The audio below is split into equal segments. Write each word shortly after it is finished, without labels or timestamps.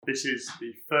This is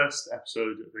the first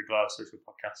episode of the Glad Social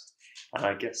Podcast, and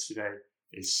our guest today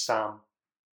is Sam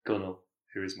Gunnell,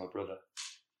 who is my brother,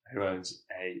 who owns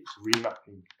a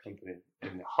remapping company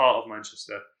in the heart of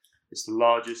Manchester. It's the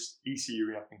largest ECU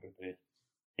remapping company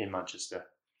in Manchester.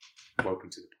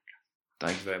 Welcome to the podcast.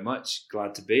 Thank you very much.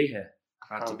 Glad to be here.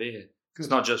 Good. It's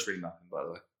not just remapping, by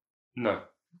the way. No.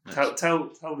 Nice. Tell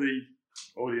the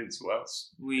audience what else.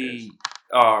 We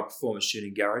are a performance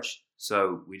tuning garage,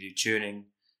 so we do tuning,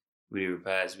 we do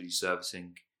repairs, we do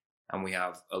servicing, and we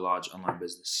have a large online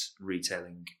business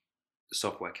retailing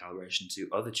software calibration to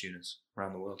other tuners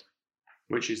around the world.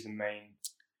 Which is the main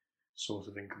source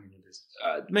of income in your business?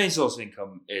 The main source of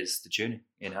income is the tuning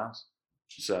in-house.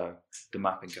 So the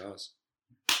mapping cars,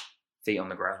 feet on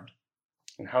the ground.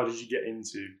 And how did you get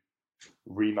into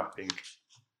remapping?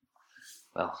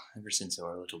 Well, ever since I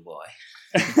was a little boy,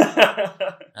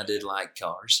 I did like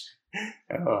cars.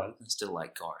 Alright. I still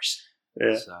like cars.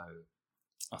 Yeah. So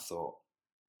I thought,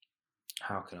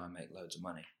 how can I make loads of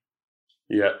money?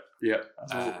 Yeah.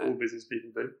 That's all business people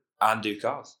do. And do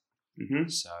cars. Mm-hmm.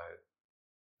 So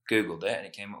Googled it and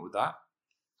it came up with that.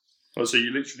 Oh, so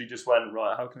you literally just went,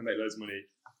 right, how can I make loads of money?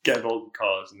 Get involved with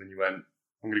cars, and then you went,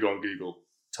 I'm going to go on Google,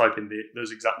 type in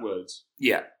those exact words,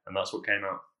 Yeah. and that's what came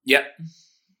out. Yeah.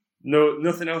 No,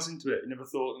 nothing else into it. You never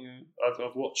thought,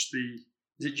 I've watched is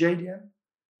it JDM?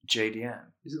 JDM.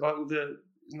 Is it like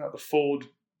isn't that the Ford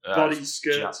body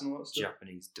skirts and all that stuff?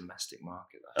 Japanese domestic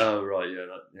market. That. Oh, right,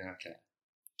 okay.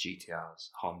 GTRs,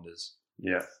 Hondas,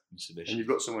 Yeah. Mitsubishi. And you've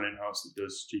got someone in-house that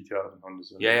does GTR and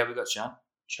Hondas. Yeah, we got Chan.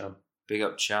 Chan. Big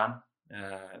up Chan.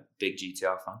 Big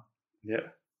GTR fan. Yeah.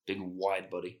 Big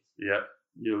wide body. Yeah.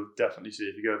 You'll definitely see,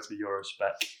 if you go to the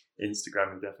Eurospec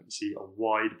Instagram, you'll definitely see a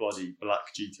wide body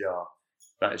black GTR.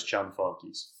 That is Chan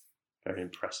Farkey's. Very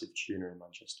impressive tuner in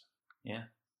Manchester. Yeah.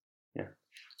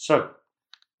 So,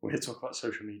 we're here to talk about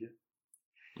social media.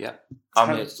 Yeah.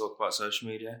 I'm here to talk about social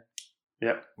media.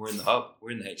 Yeah. We're in the hub.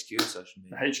 We're in the HQ of social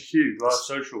media. The HQ, Glad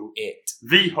Social, It.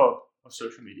 the hub of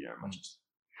social media in Manchester.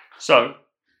 So,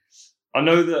 I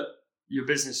know that your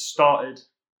business started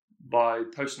by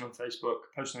posting on Facebook,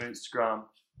 posting on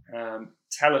Instagram.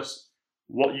 Tell us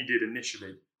what you did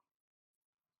initially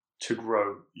to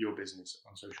grow your business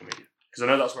on social media, because I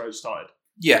know that's where it started.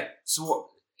 Yeah. So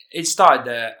it started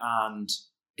there and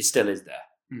it still is there.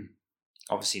 Mm.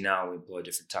 Obviously now we employ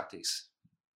different tactics.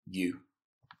 You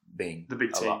being The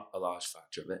big team. a large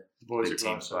factor of it. The boys Big at team,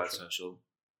 Glad Social. Glad Social,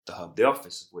 the hub, the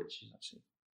office of which is actually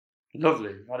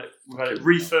Lovely. We've had it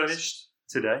refurbished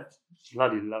today.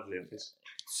 Bloody lovely office.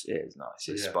 it is nice.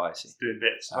 It's Yeah. spicy. It's doing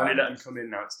bits. When you let them come in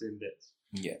now, it's doing bits.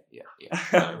 Yeah.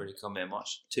 Don't really come here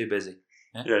much. Too busy.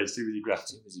 Yeah, it's too busy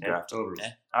grafting. Too busy Yeah, grafting. overall.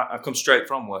 Yeah. I've come straight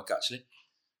from work actually.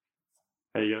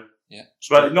 There you go. Yeah.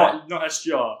 But not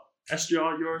SGR.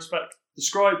 SGR, Eurospec.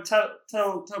 Describe,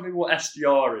 tell me what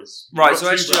SGR is. Right, You've so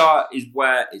got two SGR is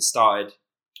where it started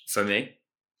for me.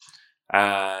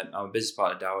 Our business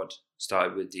partner, Dawud,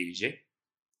 started with DDG.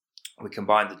 We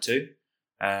combined the two.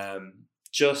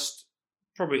 Just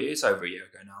probably, it's over a year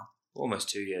ago now. Almost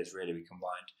 2 years, really, we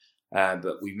combined.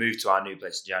 But we moved to our new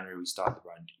place in January. We started the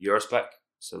brand Eurospec.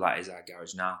 So that is our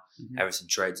garage now. Mhm. Everything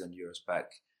trades on Eurospec.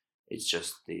 It's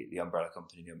just the umbrella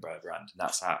company, the umbrella brand. And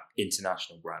that's our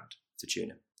international brand for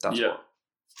tuning.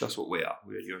 That's what we are.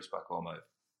 We're Eurospec Automotive.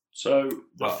 So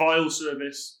the Wow. file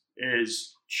service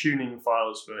is tuning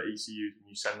files for ECUs, and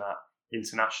you send that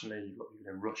internationally. You've got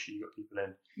people in Russia, you've got people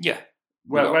in Yeah.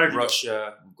 where We've have got you got-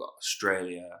 Russia, we've got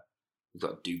Australia, we've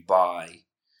got Dubai,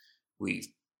 we've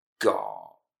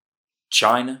got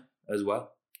China as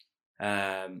well.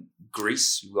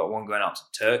 Greece, we've got one going out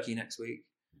to Turkey next week.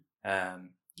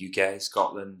 UK,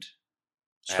 Scotland.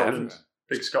 Scotland, everywhere.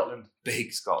 big Scotland,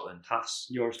 Big Scotland. Haas,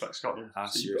 Eurospec Scotland.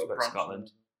 Haas, you've got a Eurospec branch Scotland.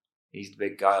 there. He's the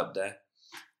big guy up there,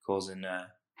 causing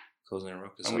a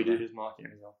ruckus. And up we do there. his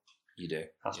marketing as well. You do.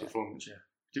 Haas Yeah. Performance,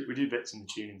 yeah. We do bits in the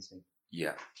tuning scene.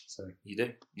 Yeah. So You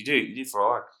do for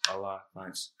all our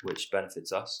clients, which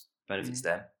benefits us, benefits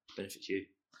them, benefits you.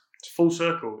 it's full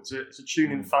circle. It's a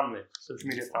tuning family, social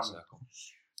media Full family. circle.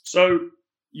 So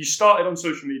you started on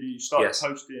social media. You started Yes.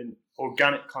 posting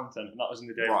organic content, and that was in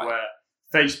the days Right. where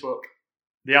Facebook,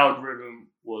 the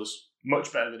algorithm was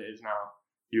much better than it is now.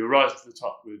 You were rising to the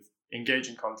top with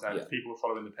engaging content. Yeah. People were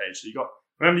following the page. So you got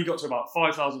to about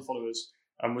 5,000 followers,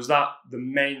 and was that the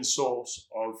main source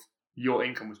of your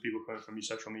income? Was people coming from your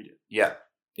social media? Yeah,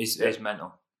 it's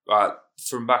mental.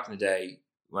 From back in the day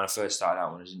when I first started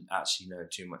out, when I didn't actually know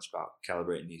too much about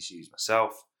calibrating the ECUs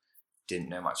myself, didn't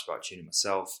know much about tuning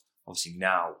myself. Obviously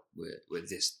now we're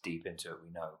this deep into it, we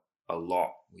know a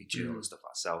lot. We tune all the stuff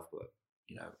ourselves, but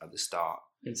at the start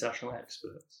International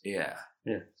experts. Yeah.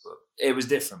 Yeah. But it was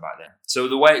different back then. So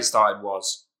the way it started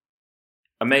was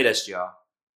I made SGR,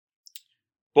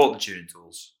 bought the tuning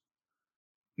tools,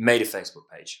 made a Facebook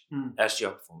page.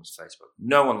 SGR Performance Facebook.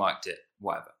 No one liked it,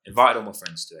 whatever. Invited all my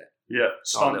friends to it. Yeah.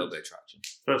 Got a little bit of traction.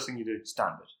 First thing you do.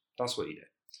 Standard. That's what you do.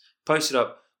 Posted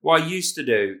up. What I used to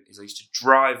do is I used to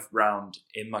drive round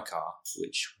in my car,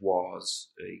 which was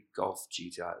a Golf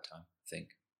GTI at the time, I think.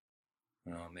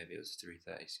 Oh, maybe it was a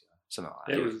 330 CI. Something like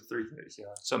that. Yeah, it was a 330 CI.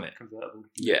 Something. Convertible.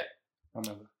 Yeah. I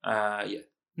remember. Yeah.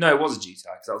 No, it was a GTI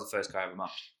because that was the first car I ever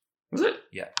mapped. Was it?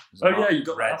 Yeah. It was Oh, yeah, you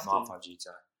got red that Mark after. 5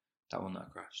 GTI. That one that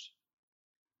crashed.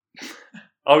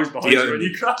 I was behind The you when only-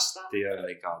 you crashed that. The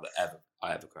only car that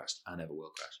I ever crashed. I never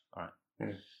will crash. All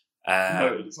right. Yeah.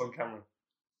 No, it's on camera.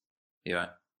 You right?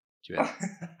 Do you ready?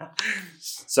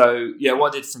 So yeah,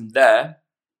 what I did from there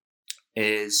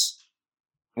is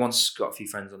once got a few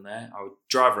friends on there, I would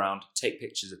drive around, take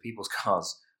pictures of people's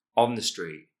cars on the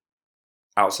street,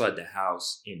 outside their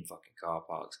house, in fucking car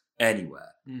parks,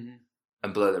 anywhere,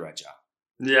 and blow the reg out.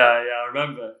 Yeah, I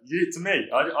remember. To me,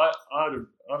 I had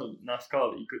a nice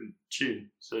car that you couldn't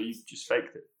tune, so you just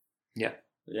faked it.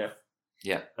 Yeah.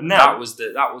 And now That was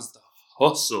the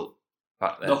hustle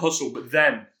back then. the hustle, but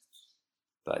then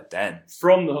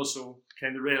from the hustle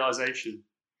came the realization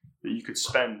that you could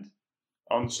spend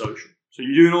on social. So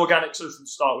you're doing organic social to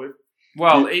start with.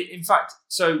 Well, in fact,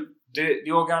 so the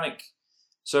organic,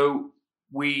 so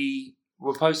we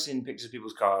were posting pictures of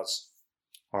people's cars,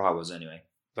 or I was anyway,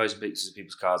 posting pictures of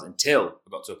people's cars until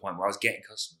I got to a point where I was getting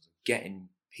customers, getting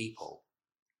people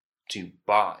to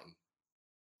buy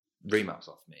remaps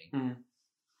off me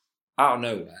out of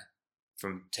nowhere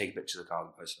from taking pictures of the cars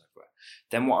and posting them everywhere.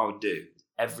 Then what I would do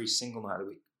every single night of the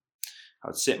week, I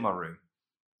would sit in my room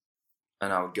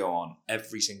and I would go on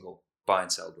every single buy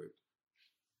and sell group.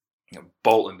 You know,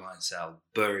 Bolton buy and sell,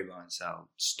 Bury buy and sell,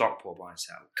 Stockport buy and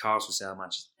sell, Cars for Sale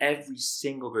Manchester, every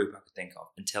single group I could think of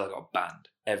until I got banned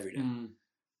every day.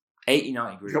 80,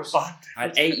 90 You got groups. banned. I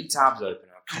had 80 tabs open,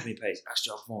 I copy and paste,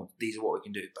 SGR Performance, these are what we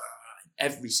can do.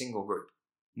 Every single group.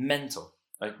 Mental.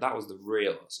 Like, that was the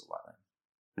real hustle back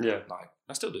then. Yeah. Like,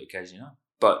 I still do it occasionally now,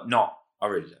 but I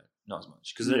really don't. Not as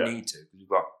much. Because I don't need to, because we've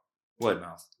got word of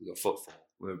mouth, we've got footfall,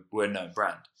 we're a known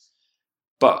brand.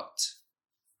 But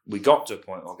we got to a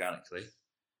point organically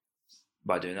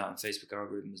by doing that, and Facebook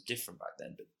algorithm was different back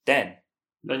then. But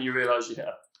then you realise you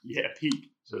hit a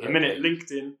peak. So at the minute,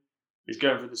 LinkedIn is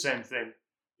going through the same thing.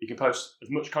 You can post as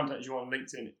much content as you want on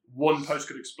LinkedIn. One post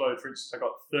could explode. For instance, I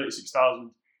got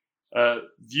 36,000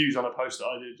 views on a post that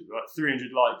I did, like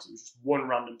 300 likes. It was just one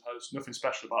random post, nothing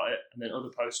special about it. And then other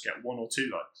posts get 1 or 2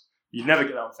 likes. You'd never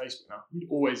get that on Facebook now. You'd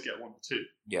always get 1 or 2.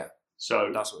 Yeah. So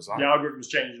that's what it's like. The algorithm's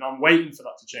changed, and I'm waiting for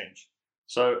that to change.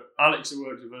 So Alex, who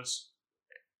works with us,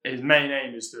 his main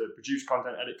aim is to produce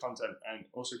content, edit content, and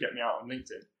also get me out on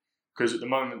LinkedIn. Because at the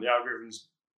moment, the algorithm's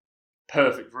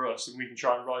perfect for us, and we can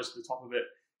try and rise to the top of it,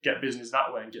 get business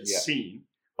that way, and get seen.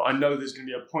 But I know there's going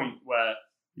to be a point where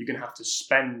you're going to have to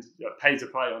spend pay to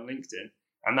play on LinkedIn,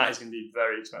 and that is going to be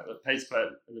very expensive. Pay to play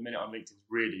at the minute on LinkedIn is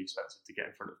really expensive to get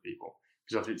in front of people,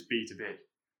 because if it's B2B,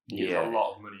 there's a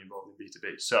lot of money involved in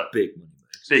B2B. So big money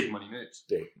moves. Big money moves.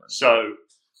 Big money. So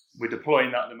we're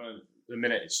deploying that at the moment. At the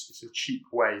minute, it's a cheap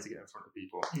way to get in front of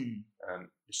people.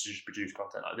 It's to just produce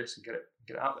content like this and get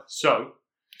it out there. So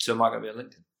am I going to be on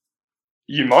LinkedIn?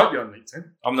 You might be on LinkedIn.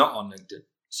 I'm not on LinkedIn.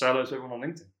 Say hello to everyone on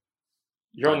LinkedIn.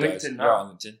 You're on LinkedIn now. You're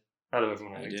on LinkedIn. Hello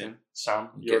everyone on LinkedIn. doing? Sam,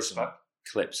 Get you're some back.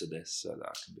 clips of this so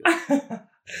that I can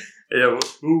be. Yeah,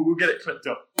 we'll get it clipped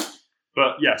up.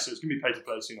 But yeah, so it's going to be pay to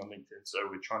play soon on LinkedIn. So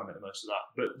we're trying to make the most of that.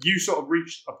 But you sort of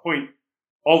reached a point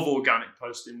of organic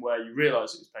posting where you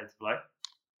realised it was pay to play.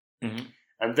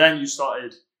 And then you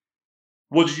started.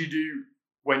 What did you do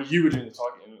when you were doing the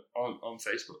targeting on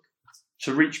Facebook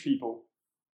to reach people?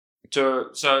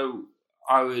 So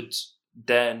I would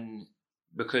then,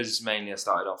 because mainly I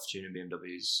started off tuning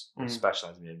BMWs,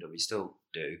 specialising in BMW, still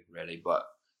do really, but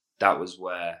that was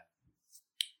where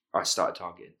I started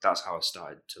targeting. That's how I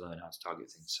started to learn how to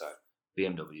target things. So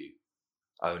BMW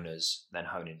owners, then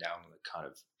honing down on the kind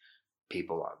of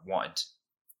people I wanted,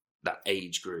 that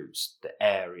age groups, the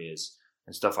areas,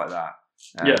 and stuff like that.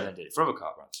 And then did it for other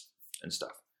car brands and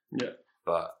stuff. Yeah.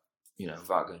 But,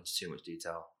 without going into too much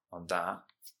detail on that,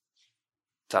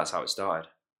 that's how it started.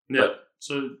 Yeah. But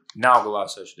so now Go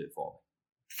Live Social do it for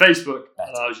me. Facebook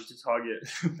allows you to target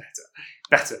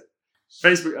better.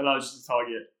 Facebook allows you to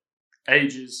target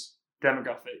ages,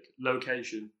 demographic,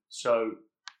 location. So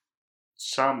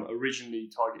Sam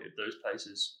originally targeted those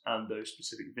places and those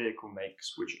specific vehicle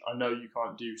makes, which I know you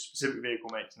can't do specific vehicle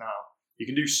makes now You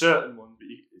can do certain ones, but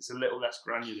it's a little less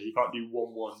granular. You can't do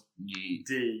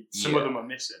 1-1-D. Some of them are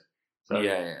missing. So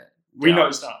we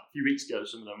noticed that a few weeks ago.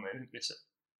 Some of them were missing.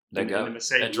 They go. In the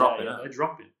Mercedes, They're dropping out. They're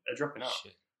dropping out.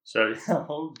 Shit. So,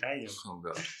 oh damn. Oh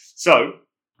god. So,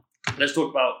 let's talk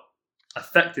about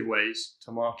effective ways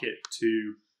to market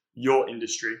to your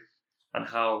industry and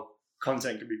how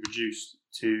content can be produced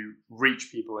to reach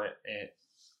people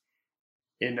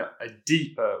in a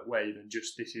deeper way than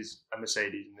just this is a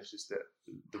Mercedes and this is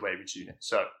the way we tune it.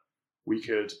 So, we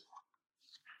could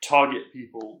target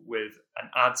people with an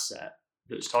ad set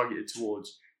that's targeted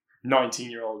towards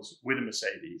 19-year-olds with a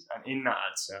Mercedes, and in that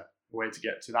ad set, a way to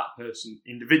get to that person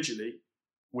individually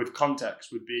with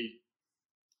context would be,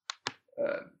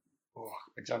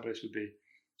 example this would be,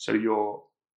 so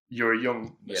you're a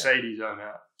young Mercedes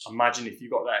owner. Imagine if you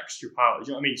got that extra power. Do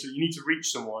you know what I mean? So you need to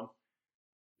reach someone,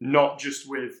 not just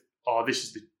with,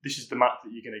 this is the map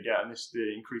that you're going to get, and this is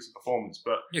the increase in performance,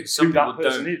 but some who that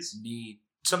person is.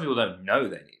 Some people don't know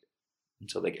they need it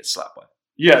until they get slapped by it.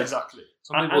 Yeah, exactly.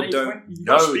 Some people don't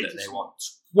know that they want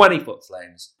 20-foot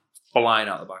flames flying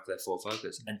out the back of their Ford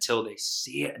Focus until they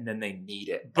see it and then they need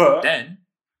it. But then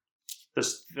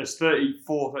there's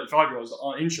 34, 35-year-olds that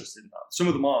aren't interested in that. Some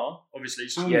of them are, obviously.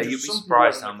 You'd be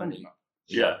surprised how many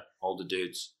older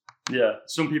dudes. Yeah,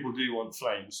 some people do want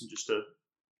flames and just to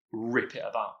rip it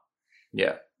about.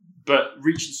 Yeah. But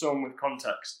reaching someone with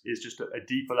context is just a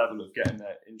deeper level of getting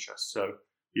their interest. So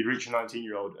you'd reach a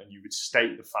 19-year-old and you would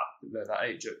state the fact that they're that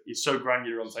age. It's so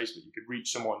granular on Facebook. You could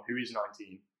reach someone who is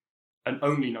 19 and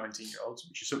only 19-year-olds,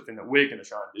 which is something that we're going to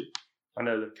try and do. I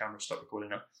know the camera stopped recording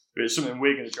now, but it's something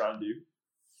we're going to try and do.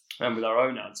 And with our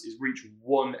own ads, is reach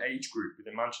one age group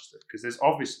within Manchester. Because there's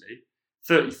obviously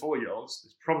 34-year-olds.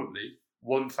 There's probably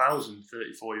 1,000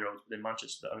 34-year-olds within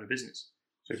Manchester that own a business.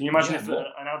 So can you imagine if an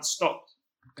ad stopped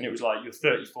and it was like, you're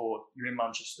 34, you're in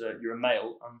Manchester, you're a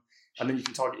male, and then you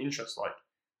can target interests like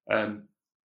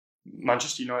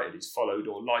Manchester United is followed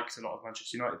or liked a lot of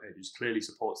Manchester United pages, clearly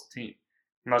supports the team.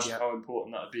 Imagine how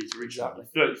important that would be to reach out. You're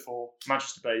 34,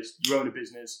 Manchester-based, you own a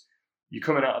business, you're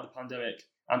coming out of the pandemic,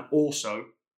 and also,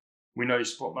 we know you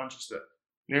support Manchester.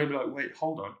 And you'll be like, wait,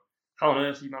 hold on. How on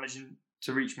earth are you managing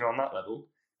to reach me on that level?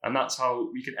 And that's how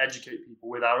we can educate people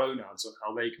with our own ads on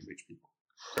how they can reach people.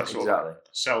 That's exactly. What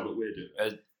sell that we're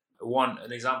doing.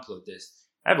 An example of this,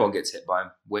 everyone gets hit by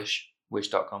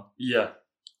Wish.com. Yeah.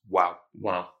 Wow.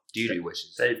 Do you do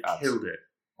Wishes? They've ads killed it.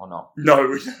 Or not? No, I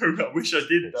wish I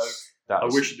did though. I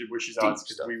wish I did Wish's ads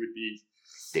because we would be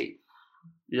deep.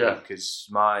 Yeah. Because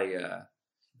my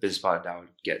business partner now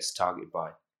gets targeted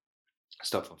by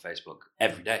stuff on Facebook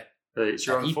every day. It's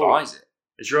your own he fault. buys it.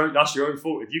 That's your own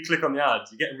fault. If you click on the ad,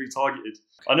 you're getting retargeted.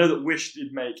 I know that Wish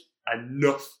did make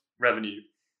enough revenue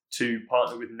to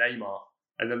partner with Neymar,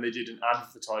 and then they did an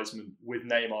advertisement with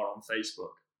Neymar on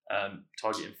Facebook,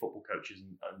 targeting football coaches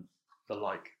and the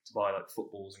like to buy like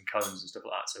footballs and cones and stuff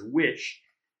like that. So Wish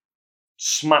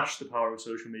smashed the power of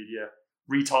social media,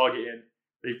 retargeting.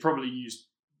 They've probably used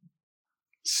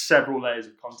several layers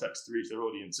of context to reach their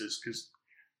audiences because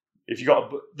if you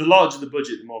got the larger the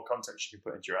budget, the more context you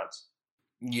can put into your ads.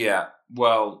 Yeah,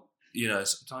 well,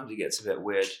 sometimes it gets a bit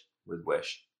weird with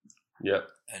Wish. Yeah,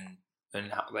 and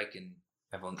how they can.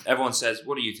 Everyone says,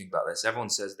 "What do you think about this?" Everyone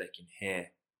says they can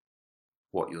hear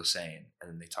what you're saying, and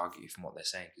then they target you from what they're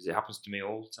saying because it happens to me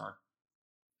all the time.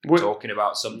 Talking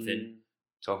about something,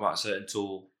 talking about a certain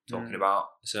tool, talking about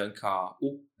a certain car.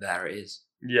 Oh, there it is.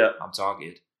 Yeah, I'm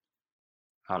targeted.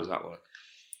 How does that work?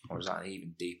 Or is that an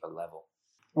even deeper level?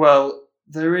 Well,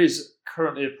 there is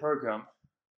currently a program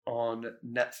on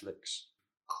Netflix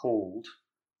called.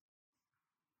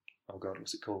 Oh God,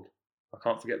 what's it called? I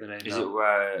can't forget the name. Is it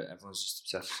where everyone's just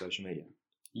obsessed with social media?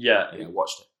 Yeah,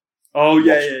 watched it. Oh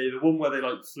yeah, the one where they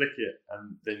like flick it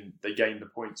and then they gain the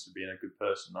points for being a good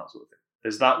person, that sort of thing.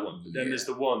 There's that one, but then there's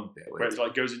the one where it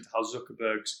like goes into how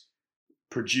Zuckerberg's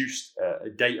produced a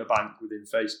data bank within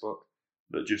Facebook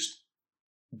that just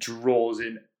draws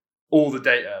in all the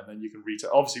data, and then you can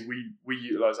retarget. Obviously, we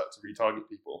utilize that to retarget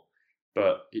people,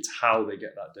 but it's how they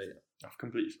get that data. I've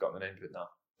completely forgotten the name of it now.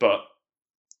 But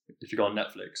if you go on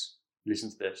Netflix,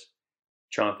 listen to this,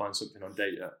 try and find something on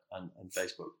data and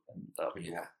Facebook, and that'll be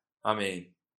cool. I mean,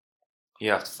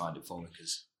 you have to find it for me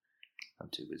because I'm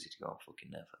too busy to go on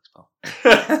fucking Netflix, pal.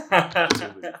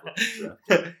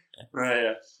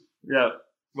 Right, yeah.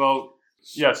 Well,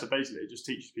 yeah, so basically it just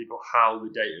teaches people how the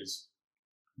data's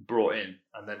brought in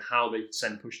and then how they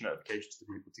send push notifications to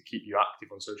people to keep you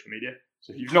active on social media.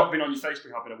 So if you've not been on your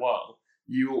Facebook app in a while,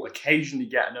 you will occasionally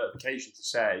get a notification to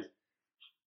say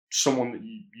someone that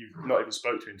you've not even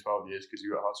spoke to in 12 years because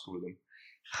you were at high school with them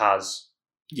has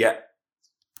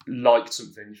liked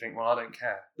something, you think, well, I don't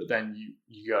care. But then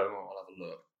you go, oh, I'll have a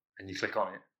look, and you click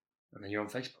on it, and then you're on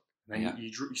Facebook. And then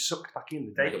you sucked back in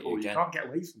the data pool. You can't get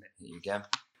away from it. You again.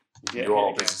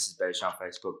 Your business is based on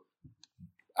Facebook.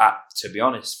 To be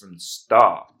honest, from the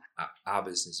start, our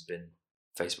business has been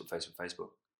Facebook.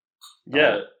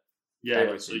 Yeah.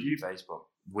 So Facebook.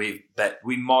 We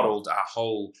modelled our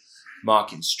whole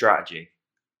marketing strategy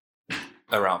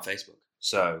around Facebook.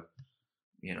 So,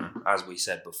 as we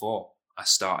said before, I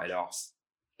started off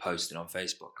posting on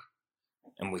Facebook,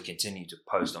 and we continue to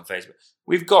post on Facebook.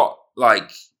 We've got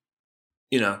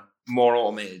more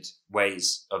automated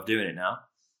ways of doing it now,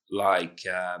 like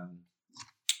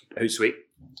Hootsuite,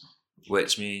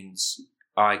 which means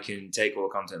I can take all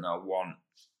the content that I want,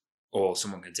 or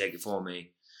someone can take it for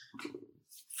me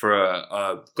for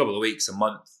a couple of weeks, a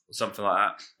month, or something like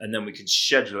that, and then we can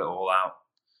schedule it all out.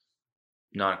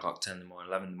 9 o'clock, 10 in the morning,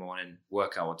 11 in the morning,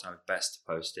 work out what time is best to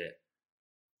post it,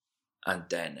 and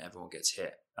then everyone gets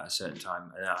hit at a certain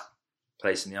time, and our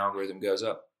place in the algorithm goes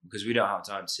up, because we don't have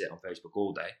time to sit on Facebook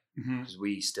all day, because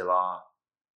we still are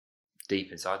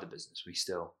deep inside the business. We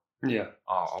still are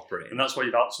operating. And that's why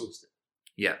you've outsourced it.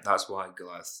 Yeah, that's why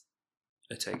Goliath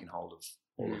are taking hold of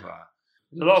all of our...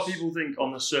 A lot of people think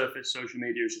on the surface social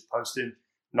media is just posting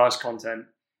nice content,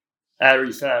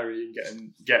 airy-fairy,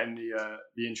 and getting the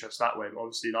interest that way. But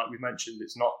obviously, like we mentioned,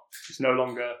 it's no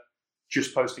longer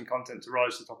just posting content to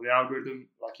rise to the top of the algorithm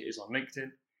like it is on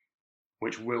LinkedIn,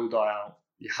 which will die out.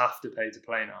 You have to pay to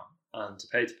play now. And to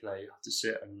pay to play, you have to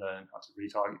sit and learn how to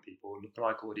retarget people,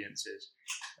 look-alike audiences,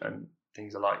 and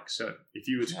things alike. So if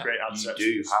you were to create ad sets...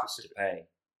 You do have to pay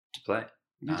to play.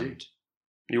 You do.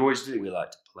 You always do. We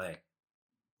like to play.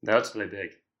 They like to play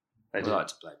big. We like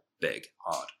to play big,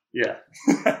 hard. Yeah.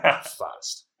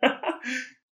 Fast.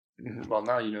 Well,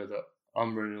 now you know that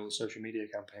I'm running all the social media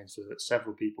campaigns for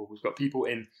several people. We've got people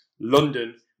in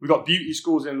London. We've got beauty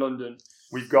schools in London.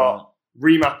 We've got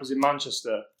remappers in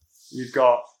Manchester. We've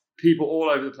got people all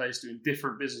over the place doing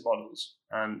different business models.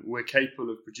 And we're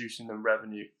capable of producing them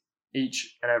revenue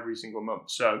each and every single month.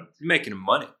 So you're making them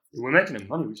money. We're making them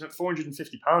money. We spent £450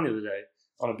 the other day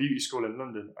on a beauty school in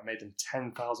London. I made them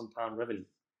 £10,000 revenue.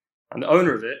 And the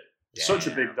owner of it, such a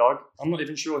big dog, I'm not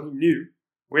even sure he knew.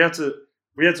 We had to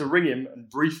ring him and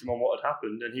brief him on what had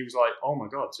happened, and he was like, "Oh my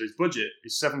god!" So his budget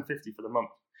is £750 for the month.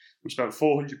 We spent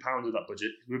 £400 of that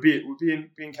budget. We're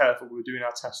being careful. We were doing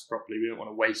our tests properly. We didn't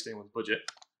want to waste anyone's budget.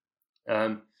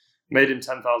 Made him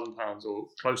 £10,000 or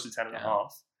close to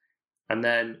 10.5, and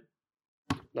then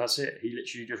that's it. He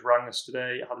literally just rang us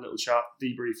today, had a little chat,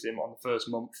 debriefed him on the first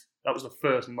month. That was the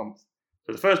first month.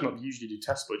 So the first month, you usually do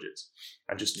test budgets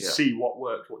and just to see what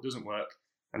works, what doesn't work,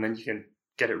 and then you can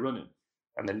get it running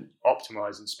and then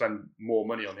optimize and spend more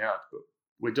money on the ad. But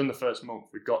we've done the first month.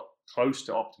 We got close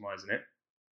to optimizing it.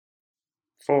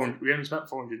 We only spent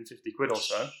 £450 or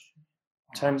so.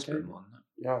 10K.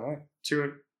 Yeah, I know.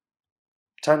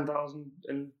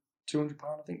 £10,200,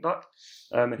 I think, back.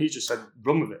 And he just said,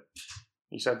 run with it.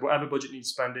 He said, whatever budget needs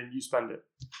spending, you spend it.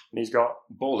 And he's got...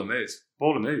 Baller move.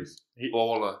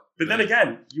 Baller. But then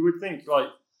again, you would think, like,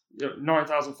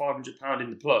 £9,500 in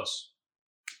the plus.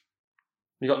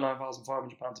 You got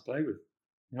 £9,500 to play with.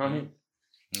 You know what I mean?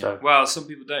 Yeah. So, well, some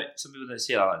people don't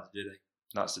see it like that, do they?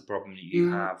 That's the problem that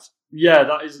you have. Yeah,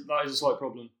 that is a slight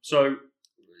problem. So...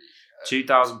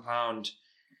 £2,000.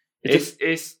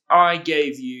 If I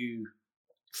gave you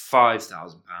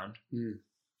 £5,000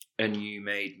 and you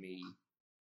made me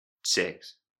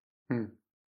 6,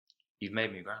 you've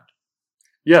made me £1,000.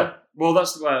 Yeah, well,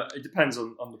 that's where it depends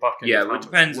on the back end. Yeah, well, it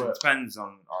depends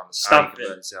on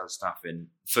sales staffing.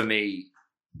 For me,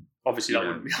 obviously that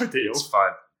wouldn't be ideal. It's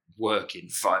working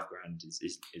 £5,000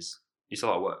 is a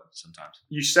lot of work sometimes.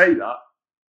 You say that,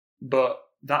 but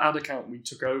that ad account we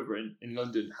took over in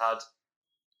London had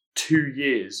 2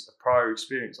 years of prior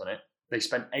experience on it. They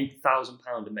spent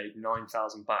 £8,000 and made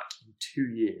 £9,000 back in 2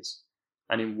 years.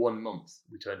 And in 1 month,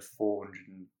 we turned £420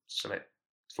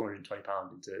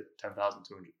 into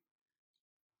 £10,200.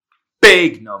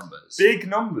 Big numbers. Big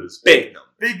numbers.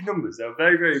 They were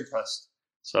very, very impressed.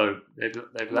 So they've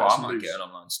let us I might loose. get an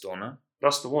online store now.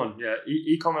 That's the one, yeah.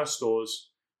 E-commerce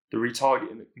stores, the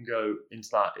retargeting that can go into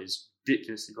that is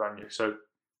ridiculously granular. So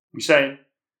we're saying,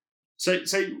 say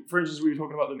for instance, we were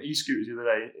talking about them e-scooters the other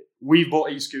day. We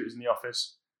bought e-scooters in the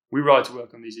office. We ride to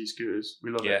work on these e-scooters. We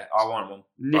love it. Yeah, I want one.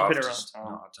 Nipping around town.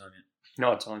 Not had time yet.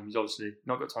 Not had time. He's obviously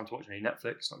not got time to watch any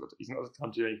Netflix. He's not got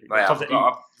time to do anything.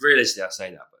 Realistically, I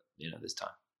say that, but there's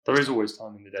time. There is always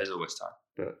time in the day. There's always time.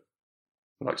 But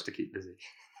he likes to keep busy.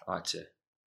 I like to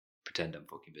pretend I'm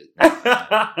fucking busy.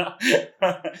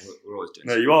 We're always doing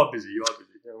No, you are busy.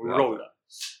 Yeah, we'll roll with that.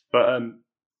 But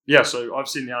Yeah, so I've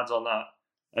seen the ads on that,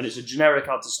 and it's a generic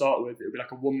ad to start with. It'll be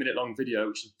like a 1 minute long video,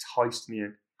 which enticed me in.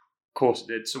 Of course it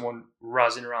did. Someone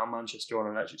razzing around Manchester on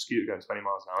an electric scooter going 20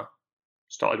 miles an hour.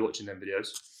 Started watching them videos,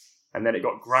 and then it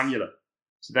got granular.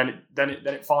 So then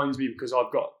it finds me because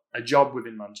I've got a job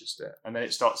within Manchester, and then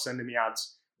it starts sending me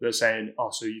ads that are saying, "Oh,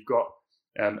 so you've got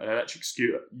an electric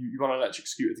scooter. You want an electric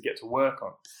scooter to get to work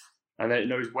on." And then it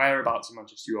knows whereabouts in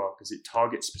Manchester you are because it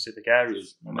targets specific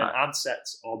areas. And then ad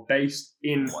sets are based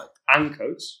in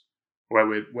Ancoats, where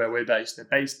we're based. They're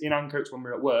based in Ancoats when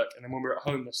we're at work, and then when we're at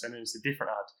home, they're sending us a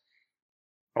different ad.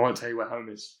 I won't tell you where home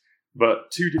is,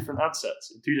 but 2 different ad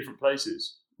sets in 2 different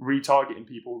places, retargeting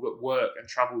people that work and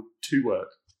travel to work.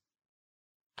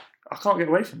 I can't get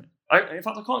away from it. In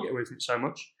fact, I can't get away from it so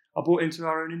much. I bought into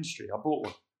our own industry. I bought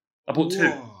one. I bought 2.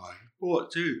 Why?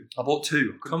 Bought 2. I bought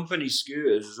 2. Company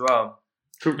scooters as well.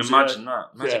 Company, Imagine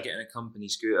that. Imagine getting a company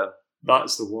scooter.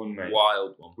 That's the one, mate.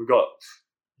 Wild one. We've got,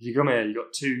 if you come here, you've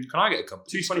got 2. Can I get a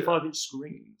company 2 25-inch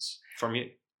screens. from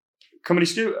you? Company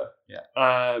scooter?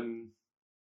 Yeah.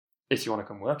 If you want to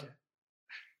come work here.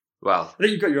 Well, I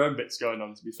think you've got your own bits going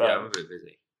on, to be fair. yeah, I'm a bit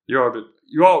busy. You are,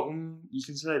 you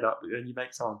can say that, but then you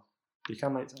make time. You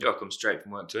can make time. I'll come straight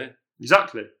from work to here.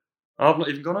 Exactly. I've not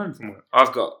even gone home from work.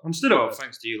 I'm still at well, work.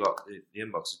 thanks to you lot, the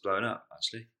inbox is blown up,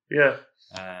 actually. Yeah.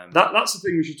 That's the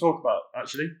thing we should talk about,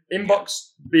 actually.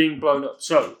 Inbox being blown up.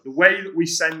 So, the way that we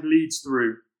send leads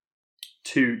through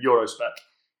to Eurospec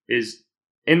is,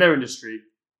 in their industry,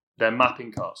 they're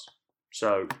mapping cars.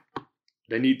 So,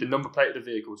 they need the number plate of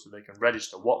the vehicle so they can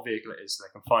register what vehicle it is, so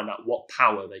they can find out what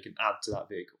power they can add to that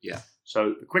vehicle. Yeah.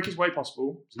 So, the quickest way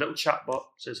possible is a little chat bot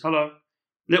says, hello,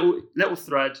 little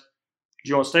thread. Do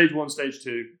you want stage 1, stage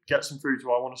 2? Get some through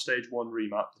to I want a stage 1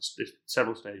 remap. There's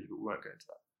several stages, but we won't go into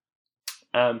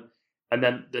that. And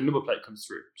then the number plate comes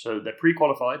through. So they're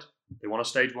pre-qualified. They want a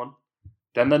stage 1.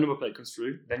 Then their number plate comes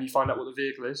through. Then you find out what the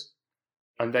vehicle is.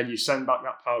 And then you send back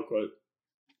that power quote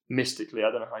mystically.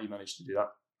 I don't know how you managed to do that.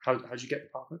 How did you get the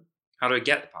power quote? How do I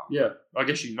get the power? Yeah, I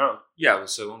guess you know. Yeah, well,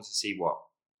 so once I see what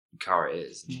car it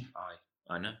is,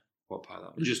 I know what power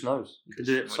that He was. just knows. You can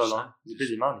do it for so long. He's a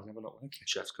busy man. He's never not working.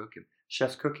 Chef's cooking.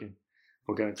 Chef's cooking.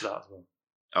 We'll go into that as well.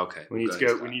 Okay. We need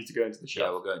to go into the chef. Yeah,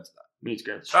 we'll go into that. We need to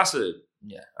go into the chef.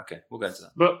 Okay, we'll go into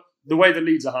that. But the way the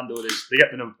leads are handled is they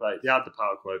get the number plate, they add the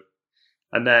power quote,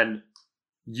 and then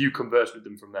you converse with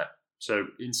them from there. So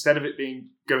instead of it being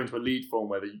going to a lead form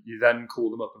where you then call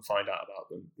them up and find out about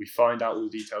them, we find out all the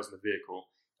details of the vehicle,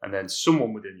 and then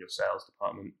someone within your sales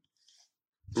department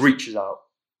reaches out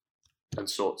and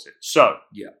sorts it. So,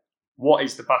 what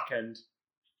is the back end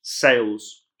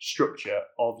sales structure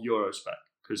of Eurospec?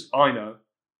 Because I know,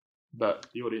 but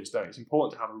the audience don't. It's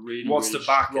important to have a really. What's really the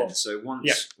back strong, end? So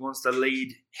once the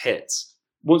lead hits,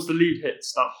 once the lead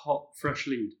hits, that hot, fresh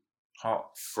lead,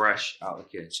 hot, fresh out of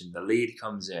the kitchen, the lead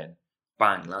comes in,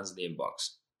 bang, lands in the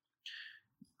inbox.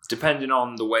 Depending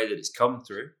on the way that it's come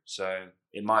through, so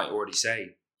it might already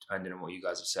say, depending on what you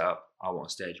guys have set up, I want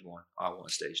a stage 1, I want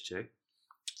a stage 2.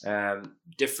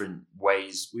 Different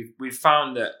ways. We've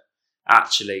found that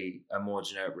actually a more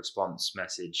generic response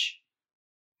message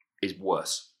is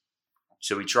worse.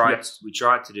 So we tried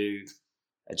to do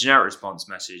a generic response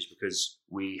message because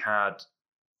we had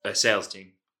a sales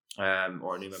team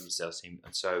or a new member of the sales team,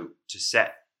 and so to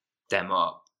set them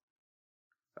up,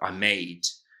 I made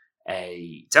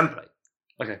a template.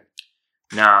 Okay.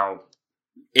 Now,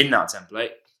 in that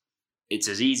template, it's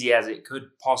as easy as it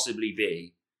could possibly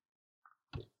be.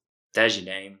 There's your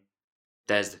name.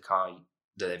 There's the car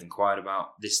that they've inquired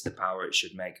about. This is the power it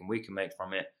should make, and we can make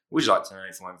from it. Would you like to know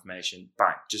any more information?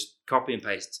 Bang. Just copy and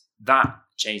paste. That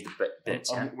changed the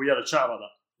bits. We had a chat about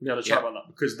that.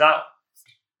 Because that...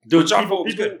 Which I thought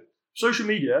was good. Social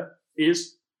media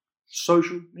is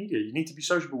social media. You need to be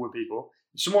sociable with people.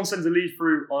 If someone sends a lead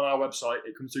through on our website,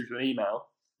 it comes through to an email.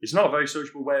 It's not a very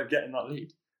sociable way of getting that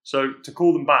lead. So to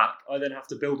call them back, I then have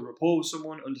to build a rapport with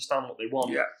someone, understand what they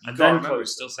want, and then close.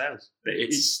 It's still sales.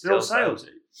 It's still sales.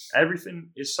 Everything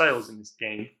is sales in this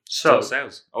game. Still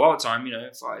sales. A lot of the time,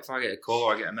 if I get a call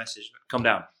or I get a message, come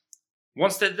down.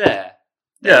 Once they're there,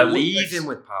 they're leaving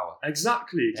with power.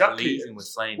 Exactly. They're leaving with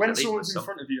flames. When someone's in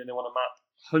front of you and they want to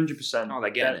map 100%, oh,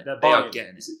 they're getting it. They are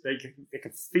getting it. They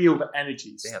can feel the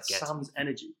energy. Sam's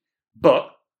energy. But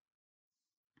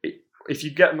if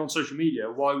you get them on social media,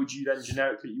 why would you then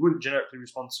you wouldn't generically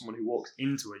respond to someone who walks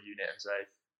into a unit and say,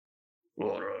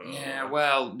 yeah,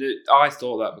 well, I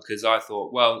thought that because I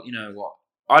thought, well, you know what?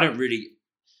 I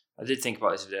did think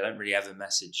about this today. I don't really ever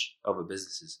message other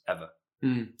businesses, ever.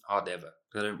 Hardly ever.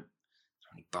 Because I don't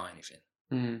really buy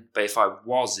anything. But if I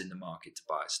was in the market to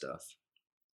buy stuff,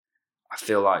 I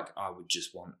feel like I would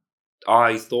just want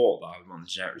I thought that I would want the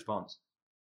generic response.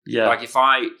 Yeah. Like if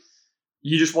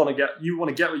you just want to get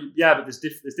what you, yeah, but there's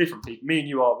different people. Me and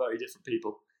you are very different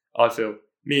people. I feel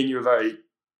me and you are very.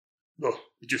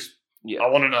 I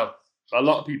want to know. A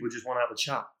lot of people just want to have a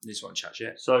chat. They just want to chat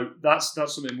shit. So that's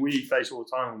something we face all the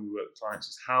time when we work with clients.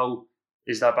 Is how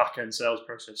is that back end sales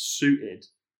process suited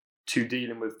to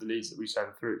dealing with the leads that we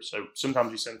send through? So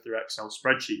sometimes we send through Excel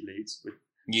spreadsheet leads with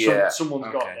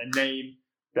someone's got their name,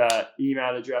 their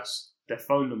email address, their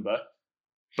phone number,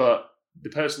 but the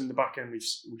person in the back end we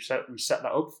set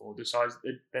that up for decides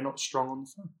they're not strong on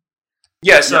the phone.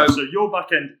 Yeah, so your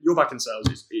back end sales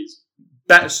is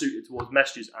better suited towards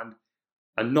messages and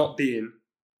not being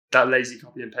that lazy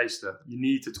copy and paster. You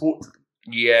need to talk to them.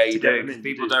 Yeah, you do.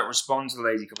 People don't respond to the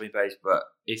lazy copy and paste, but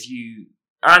if you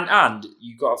and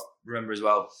you got to remember as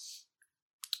well,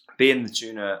 being the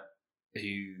tuner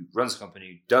who runs a company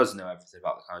who does know everything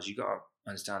about the cars, you got to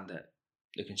understand that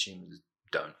the consumers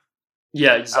don't.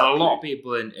 Yeah, exactly. And a lot of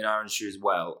people in our industry as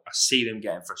well, I see them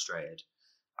getting frustrated.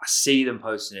 I see them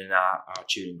posting in our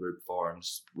tuning group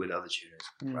forums with other tuners.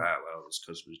 Well, this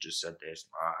customer just said this.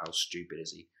 How stupid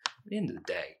is he? At the end of the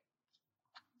day,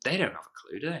 they don't have a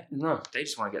clue, do they? No. They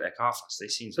just want to get their car fast. They've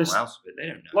seen someone else with it. They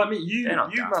don't know. Like me, you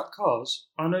map cars.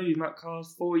 I know you've mapped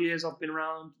cars. 4 years I've been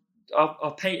around.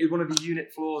 I've painted one of the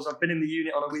unit floors. I've been in the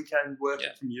unit on a weekend working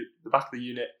from the back of the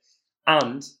unit.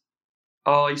 And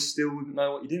I still wouldn't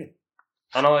know what you're doing.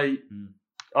 And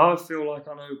I feel like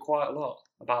I know quite a lot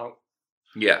about.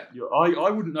 Yeah. I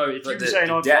wouldn't know if you were saying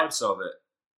the depths of it.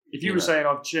 If you were saying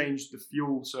I've changed the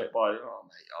fuel so it by, mate,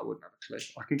 I wouldn't have a clue.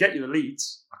 I can get you the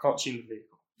leads. I can't tune the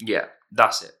vehicle. Yeah,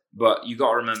 that's it. But you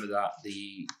got to remember that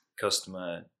the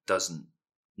customer doesn't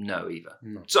know either.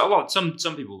 No. So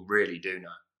some people really do know,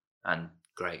 and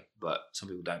great, but some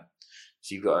people don't.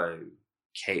 So you've got to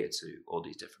cater to all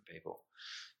these different people,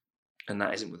 and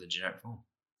that isn't with a generic form.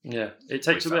 Yeah, it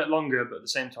takes a bit longer, but at the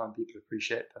same time, people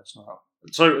appreciate personal help.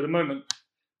 So at the moment,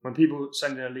 when people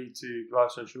send in a lead to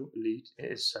Live Social, it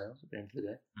is sales at the end of the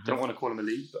day. Mm-hmm. Don't want to call them a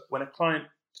lead, but when a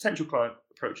potential client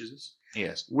approaches us,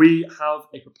 yes, we have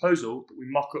a proposal that we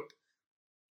mock up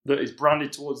that is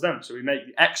branded towards them. So we make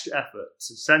the extra effort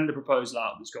to send the proposal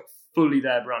out that's got fully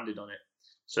their branded on it,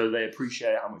 so they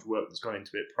appreciate how much work that's gone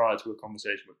into it prior to a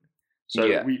conversation with them.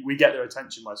 So we get their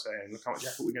attention by saying, look how much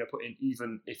effort we're going to put in,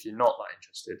 even if you're not that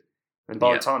interested. And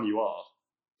by the time you are,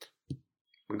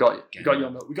 we got you. We got you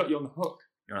on the hook.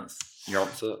 You're on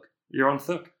the hook. You're on the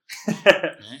hook.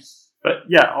 But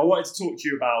yeah, I wanted to talk to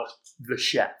you about the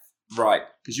chef. Right.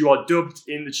 Because you are dubbed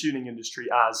in the tuning industry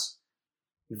as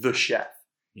the chef.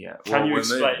 Yeah. Can you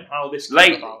explain how this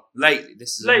came about? Lately,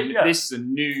 this is a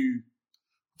new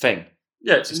thing.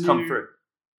 Yeah, it's just come through.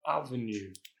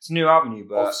 Avenue. It's a new avenue,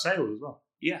 but of sales as well.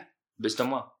 Yeah, but it's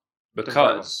done well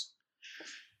because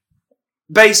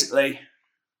basically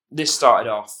this started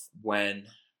off when,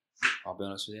 I'll be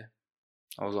honest with you,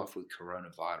 I was off with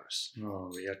coronavirus.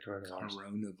 Oh, we had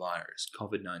coronavirus.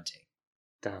 COVID-19.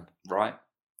 Damn. Right.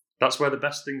 That's where the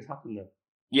best things happen, though.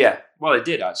 Yeah. Well, it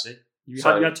did actually. You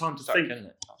had time to think.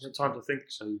 You had time to think.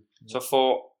 So I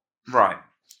thought, right.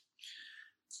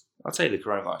 I'll tell you the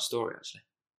coronavirus story actually.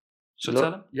 Should I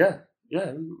tell them? Yeah.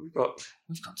 Yeah, we've got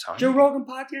time. Joe Rogan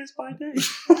podcast by day.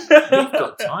 We've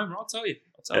got time. I'll tell you.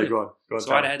 Go on.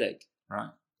 So I had a headache, right?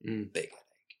 Big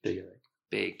headache.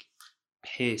 Big,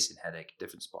 piercing headache.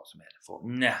 Different spots in my head. I thought,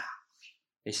 nah,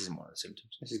 this isn't one of the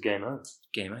symptoms. This is game over.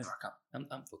 Game over. I'm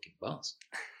fucking boss.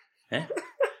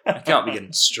 I can't be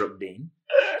getting struck down.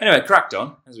 Anyway, cracked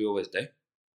on as we always do.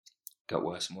 Got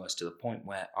worse and worse to the point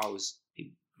where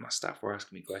my staff were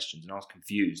asking me questions and I was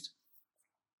confused.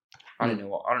 I don't know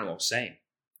what I was saying,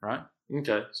 right?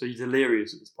 Okay, so you're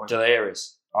delirious at this point.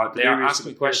 Delirious. They are asking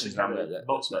me questions and I'm like,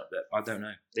 I don't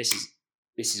know. This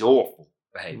is awful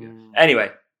behaviour.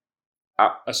 Anyway,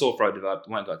 a sore throat developed,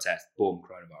 went and got a test, boom,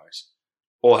 coronavirus.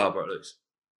 All hell broke loose.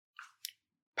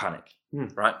 Panic,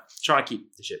 right? Try to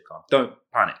keep the shit calm. Don't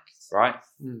panic, right?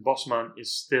 Boss man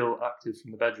is still active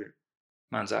from the bedroom.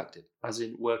 Man's active. As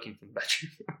in working from the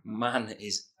bedroom. Man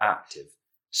is active.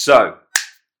 So,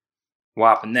 what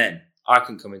happened then? I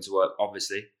couldn't come into work,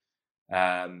 obviously,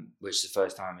 which is the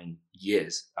first time in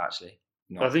years, actually.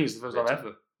 I think it's the first time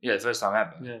ever. Yeah, the first time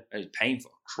ever. Yeah. It was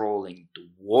painful, crawling the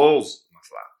walls of my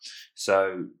flat.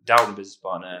 So, Dowd, my business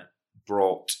partner,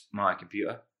 brought my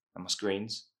computer and my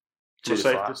screens to the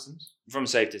flat. Distance? From a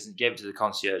safe distance. Gave it to the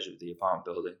concierge of the apartment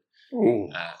building. Ooh.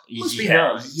 Must be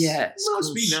nice. Yeah,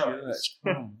 must be nice.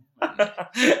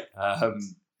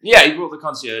 Yeah, he brought the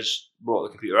concierge, brought the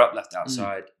computer up, left it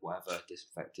outside, whatever,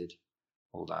 disinfected,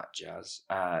 all that jazz.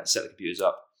 Set the computers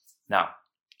up. Now,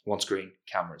 one screen,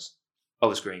 cameras.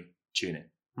 Other screen, tuning.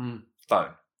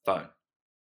 phone.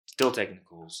 Still taking the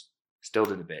calls, still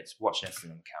doing the bits, watching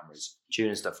everything on the cameras,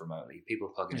 tuning stuff remotely. People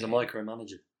plugging He's a in.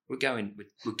 micromanager. We're going.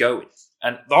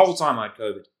 And the whole time I had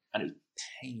COVID, and it was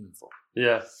painful.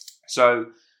 Yeah. So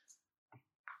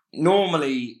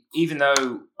normally, even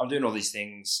though I'm doing all these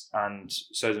things, and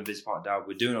so is my business partner Dad,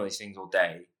 we're doing all these things all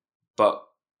day, but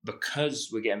because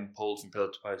we're getting pulled from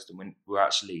pillar to post, and we're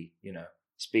actually,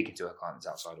 speaking to our clients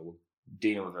outside, or we're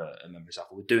dealing with a member of staff,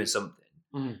 or we're doing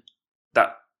something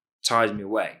that ties me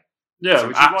away. Yeah,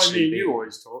 which is why me and being- you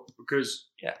always talk, because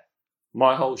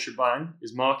my whole shebang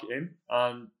is marketing,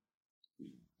 and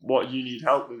what you need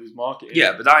help with is marketing.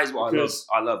 Yeah, but that is what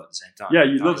I love at the same time. Yeah,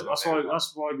 you love is it. what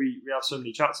That's why we have so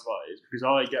many chats about it, is because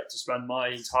I get to spend my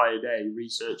entire day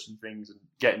researching things and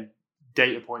getting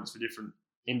data points for different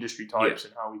industry types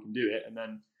and how we can do it, and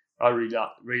then I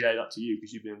relay that to you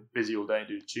because you've been busy all day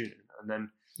doing tuning, and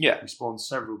then we spawn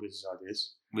several business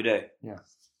ideas. We do. Yeah.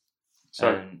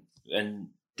 So and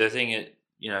the thing is,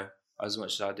 as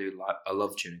much as I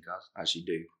love tuning cars, I actually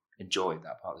do enjoy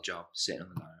that part of the job, sitting on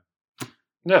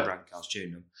the dyno, dragging cars,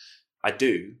 tuning them. I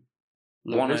do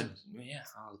want to,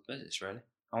 I love business, really.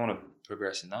 I want to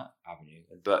progress in that avenue.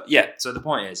 But so the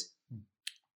point is,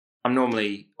 I'm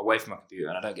normally away from my computer,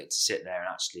 and I don't get to sit there and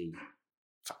actually,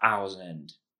 for hours on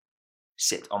end,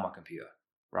 sit on my computer,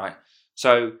 right?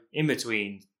 So in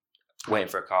between waiting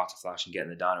for a car to flash and getting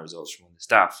the dyno results from one of the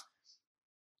staff,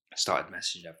 I started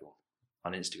messaging everyone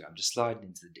on Instagram, just sliding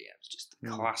into the DMs, just the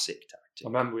classic tactic. I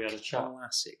remember we had a chat.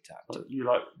 Classic tactic. You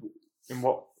in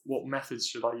what methods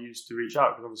should I use to reach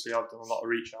out? Because obviously I've done a lot of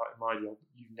reach out in my job.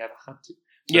 You've never had to.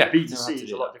 B2C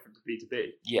is a lot different to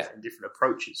B2B. Yeah. And different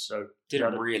approaches. So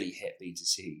didn't really hit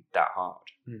B2C that hard.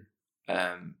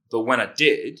 But when I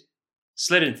did,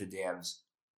 slid into DMs,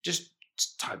 just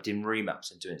typed in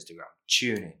remaps into Instagram,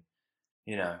 tuning,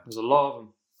 There's a lot of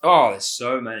them. Oh, there's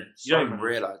so many. You don't even many.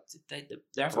 realise.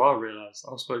 They're I realised.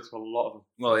 I've spoken to a lot of them.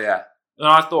 Well, yeah. And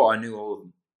I thought I knew all of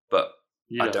them, but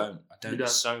I don't.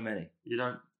 There's so many. You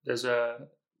don't.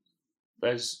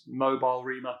 There's mobile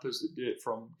remappers that do it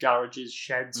from garages,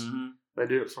 sheds. Mm-hmm. They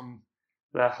do it from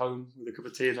their home with a cup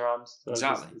of tea in their hands.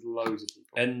 Exactly. There's loads of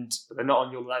people. But they're not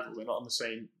on your level. They're not on the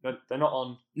same. They're not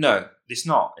on. No, it's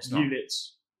not. It's not.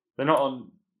 Units. They're not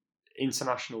on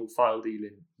international file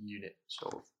dealing unit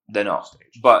sort of. They're not.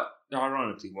 Stage. But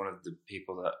ironically, one of the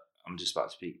people that I'm just about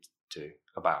to speak to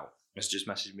about has just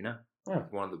messaged me now. Oh.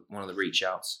 One of the reach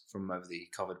outs from over the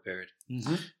COVID period.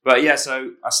 Mm-hmm. But yeah,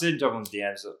 so I slid into everyone's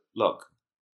DMs. Look,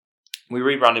 we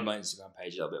rebranded my Instagram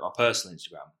page a little bit, my personal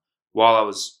Instagram, while I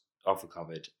was off with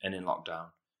COVID and in lockdown.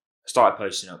 I started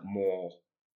posting up more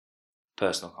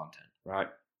personal content, right?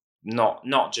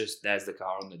 Not just there's the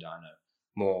car on the dyno.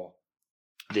 More,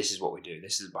 this is what we do.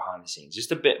 This is behind the scenes.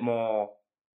 Just a bit more,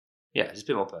 just a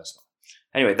bit more personal.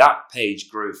 Anyway, that page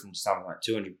grew from just having like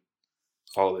 200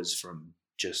 followers from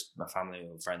just my family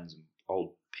or friends and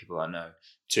old people I know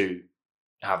to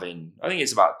having, I think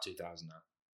it's about 2,000 now,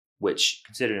 which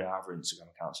considering our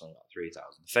Instagram account's only about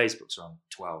 3,000. Facebook's around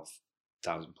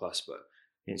 12,000 plus, but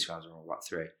Instagram's around about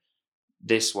 3.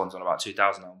 This one's on about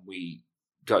 2,000, and we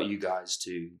got you guys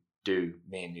to do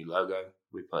me a new logo.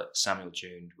 We put Samuel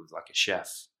tuned with like a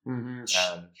chef. Mm-hmm.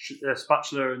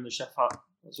 Spatula and the chef hat,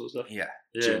 that sort of stuff. Yeah,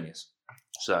 genius.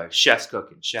 So chef's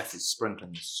cooking. Chef is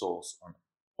sprinkling the sauce on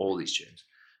all these tunes,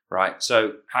 right?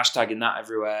 So hashtagging that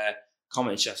everywhere,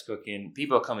 commenting chef's cooking.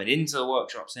 People are coming into the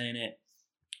workshop saying it.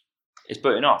 It's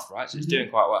putting off, right? So it's doing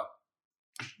quite well.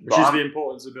 Which is the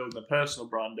importance of building a personal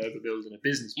brand over building a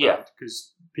business brand.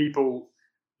 Because people,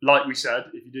 like we said,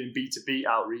 if you're doing B2B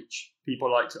outreach,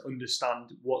 people like to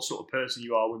understand what sort of person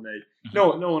you are when they... No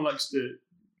one likes to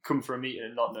come for a meeting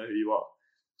and not know who you are.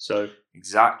 So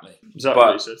Exactly.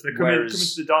 But so if they're coming to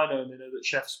the dyno and they know that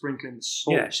chef's sprinkling the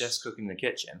sauce... Yeah, chef's cooking in the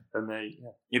kitchen. And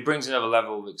it brings another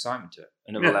level of excitement to it.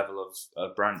 Another level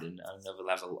of branding and another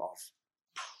level of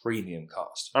premium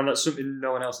cost. And that's something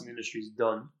no one else in the industry has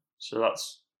done. So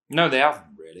that's... No, they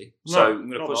haven't really. No, so I'm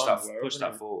going to push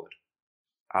that of forward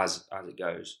as it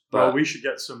goes. But well, we should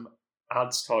get some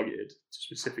ads targeted to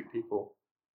specific people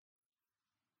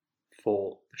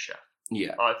for the chef.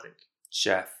 Yeah. I think.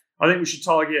 Chef. I think we should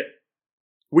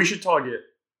target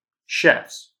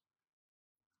chefs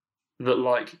that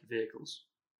like vehicles,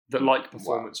 that like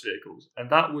performance vehicles. And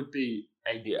that would be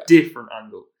a different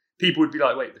angle. People would be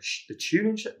like, wait, the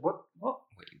tuning chef? What?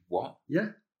 Wait, what? Yeah.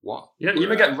 What? Yeah, you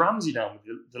may get Ramsey down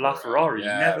with the LaFerrari.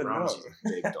 Yeah, you never Ramsey's know.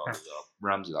 a big dog as well.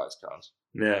 Ramsey likes cars.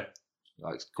 Yeah. He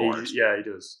likes cars. He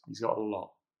does. He's got a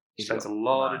lot. He spends a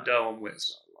lot of dough on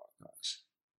whips.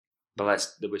 But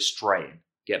we're straying.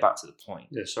 Get back to the point.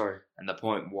 Yeah, sorry. And the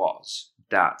point was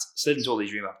that slid into all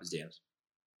these remappers DMs.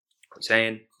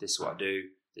 saying, this is what I do,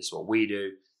 this is what we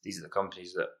do, these are the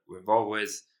companies that we're involved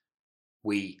with.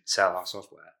 We sell our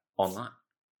software online.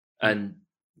 And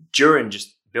during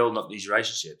just building up these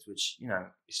relationships, which,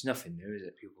 it's nothing new, is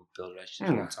it? People build relationships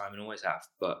all the time and always have.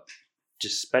 But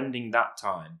just spending that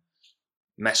time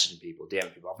messaging people,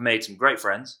 DMing people. I've made some great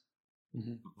friends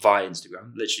via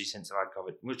Instagram, literally since I've had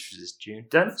COVID, which was this June.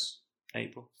 Dents?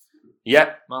 April.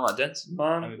 Yeah, man like Dents.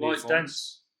 Man like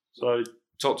Dents. So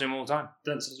talk to him all the time.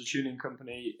 Dents is a tuning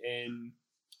company in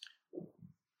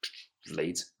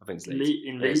Leeds. I think it's Leeds.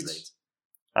 In Leeds.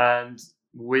 And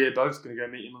we're both going to go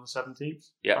meet him on the 17th.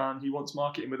 Yeah. And he wants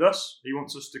marketing with us. He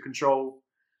wants us to control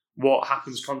what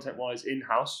happens content-wise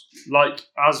in-house, like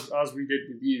as we did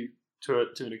with you to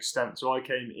an extent. So I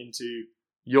came into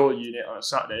your unit on a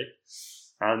Saturday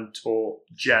and taught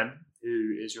Jen,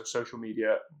 who is your social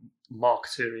media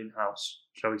marketer in-house,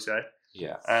 shall we say.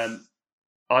 Yeah.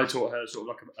 I taught her sort of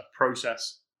like a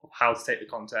process of how to take the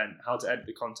content, how to edit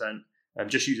the content, and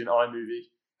just using iMovie,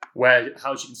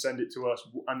 how she can send it to us.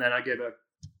 And then I gave her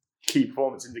key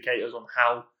performance indicators on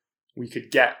how we could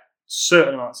get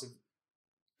certain amounts of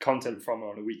content from her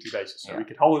on a weekly basis. So we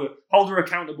could hold her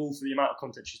accountable for the amount of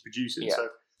content she's producing. Yeah.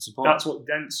 So that's what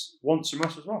Dents wants from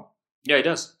us as well. Yeah, he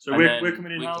does. So we're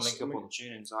coming in we house. We can link up on the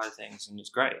tuning side of things, and it's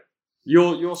great.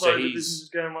 Your side of the business is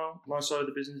going well. My side of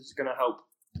the business is going to help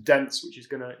Dents, which is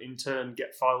going to in turn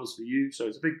get files for you. So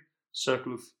it's a big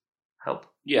circle of help.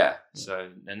 Yeah. So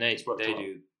and they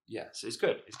do. Yeah. So it's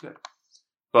good. It's good.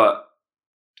 But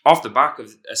off the back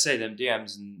of, say, them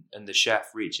DMs and the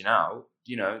chef reaching out,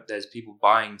 there's people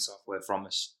buying software from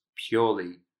us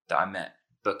purely that I met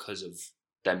because of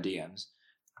them DMs.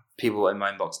 People in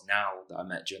my inbox now that I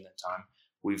met during that time.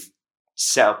 We've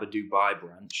set up a Dubai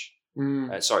branch.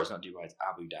 Sorry, it's not Dubai, it's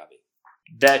Abu Dhabi.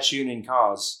 They're tuning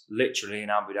cars literally in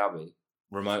Abu Dhabi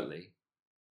remotely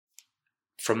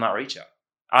from that reach out.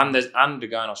 And the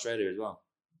guy in Australia as well.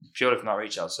 Purely from that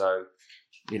reach out. So,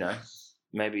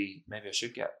 maybe I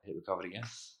should get hit with COVID again.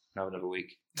 Have another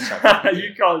week.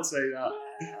 You can't say that.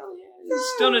 Well, yeah,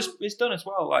 it's done as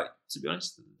well. Like, to be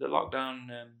honest, the lockdown,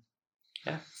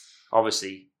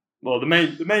 obviously. Well, the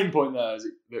main point there is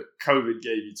that COVID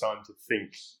gave you time to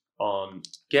think on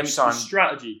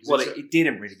strategy. Well, it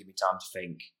didn't really give me time to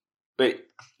think, but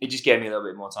it just gave me a little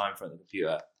bit more time in front of the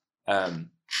computer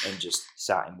and just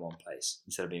sat in one place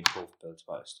instead of being pulled from pillar to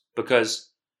post,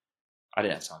 because I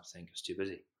didn't have time to think. I was too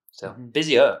busy. So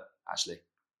busier, actually.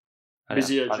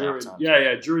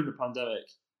 During the pandemic.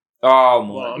 Oh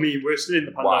my! Well, I mean, we're still in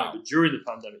the pandemic, but during the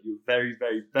pandemic, you were very,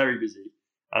 very, very busy.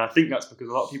 And I think that's because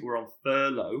a lot of people were on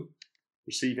furlough,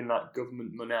 receiving that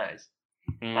government money.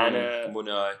 Money.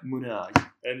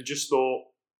 And just thought,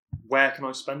 where can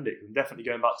I spend it? I'm definitely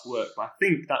going back to work. But I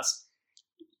think that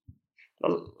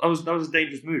was a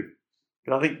dangerous move.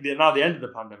 But I think now the end of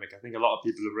the pandemic, I think a lot of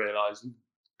people have realised,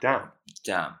 damn,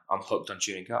 I'm hooked on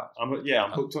tuning cars. I'm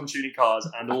hooked on tuning cars,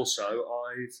 and also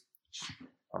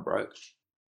I'm broke.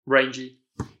 Rangy.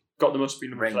 Got the Must Be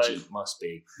number plate. Must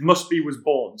Be was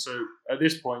born. So at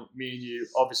this point, me and you,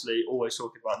 obviously, always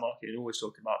talking about marketing, always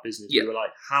talking about business. Yeah. We were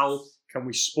like, how can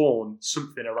we spawn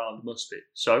something around Must Be?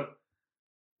 So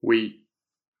we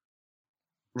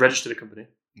registered a company.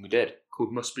 We did.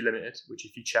 Called Must Be Limited, which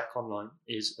if you check online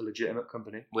is a legitimate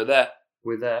company. We're there.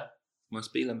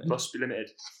 Must Be Limited. Must be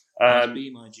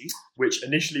my G. Which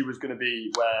initially was going to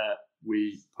be where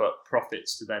we put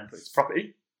profits to then put into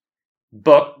property.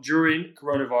 But during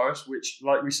coronavirus, which,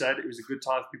 like we said, it was a good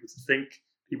time for people to think,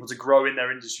 people to grow in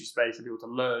their industry space and people to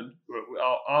learn.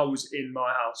 I was in my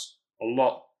house a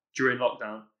lot during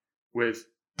lockdown with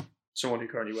someone who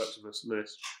currently works with us,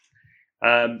 Lewis.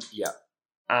 And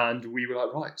we were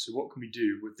like, right, so what can we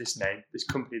do with this name, this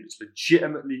company that's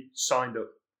legitimately signed up,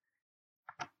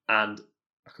 and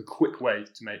like a quick way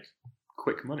to make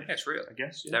quick money? That's real. I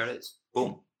guess. Yeah. There it is.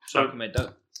 Boom. So how can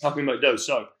we make dough?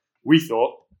 So we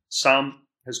thought, Sam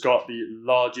has got the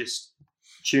largest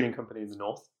tuning company in the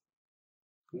north.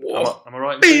 What? Am I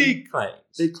right? Big claims.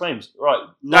 Big claims. Right.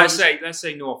 Let's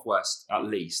say northwest at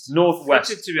least.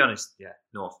 Northwest. To be honest,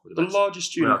 north. The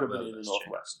largest tuning company in the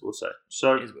northwest, we'll say.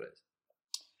 So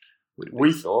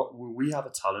we thought, we have a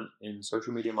talent in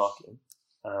social media marketing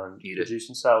and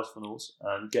producing sales funnels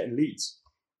and getting leads.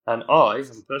 And I have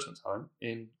a personal talent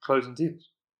in closing deals.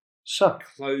 So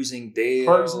closing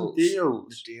deals.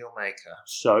 The deal maker.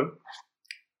 So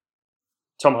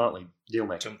Tom Hartley, deal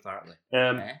maker. Tom Hartley.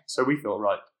 So we thought,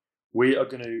 right, we are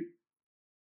going to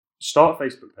start a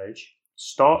Facebook page,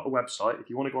 start a website. If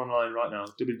you want to go online right now,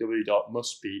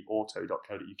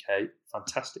 www.mustbeauto.co.uk.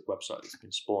 Fantastic website that's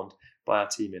been spawned by our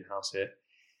team in-house here.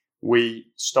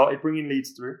 We started bringing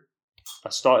leads through. I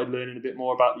started learning a bit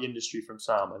more about the industry from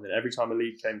Sam, and then every time a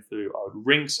lead came through, I would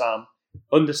ring Sam,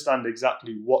 understand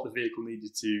exactly what the vehicle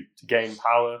needed to gain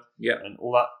power, and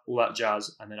all that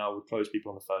jazz, and then I would close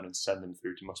people on the phone and send them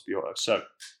through to Must Be Auto. So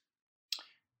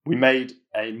we made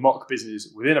a mock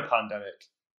business within a pandemic,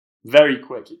 very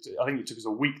quick. I think it took us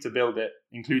a week to build it,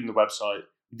 including the website.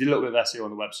 We did a little bit of SEO on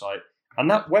the website, and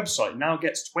that website now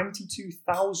gets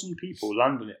 22,000 people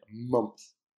land on it a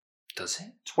month. Does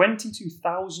it?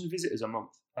 22,000 visitors a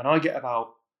month. And I get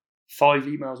about 5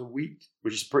 emails a week,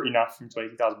 which is pretty naff from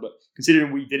 20,000. But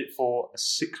considering we did it for a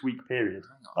 6-week period,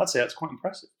 I'd say that's quite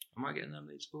impressive. Am I getting them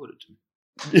leads forwarded to me?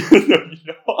 No,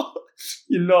 you're not.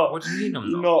 You're not. What do you mean I'm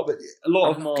You're not? But a lot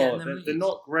of them are. They're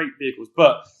not great vehicles.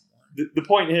 But the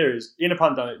point here is, in a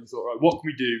pandemic, we thought, right, what can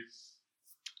we do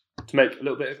to make a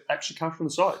little bit of extra cash on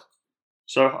the side?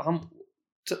 So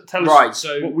tell us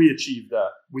what we achieved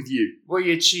there with you. What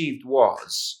you achieved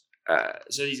was,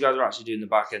 so these guys are actually doing the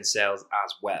back end sales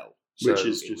as well, which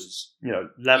is just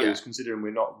levels. Considering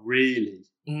we're not really.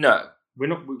 No, we're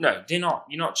not. No, they're not.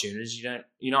 You're not tuners. You're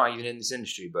not even in this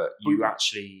industry, but you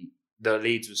actually the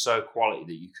leads were so quality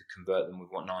that you could convert them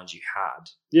with what knowledge you had.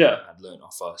 Had learned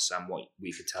off us and what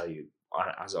we could tell you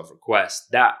as of request.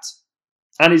 That.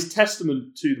 And it's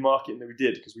testament to the marketing that we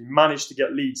did, because we managed to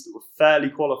get leads that were fairly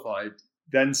qualified,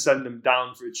 then send them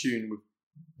down for a tune with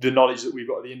the knowledge that we've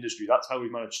got of the industry. That's how we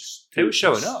managed to. They were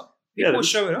showing up. People were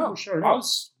showing up. I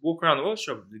was walking around the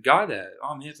workshop. The guy there,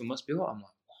 I'm here for Must Be Auto. I'm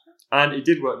like, what? And it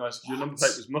did work nice because your number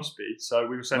plate was Must Be, so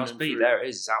we were sending. Must Be, there it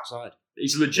is. It's outside.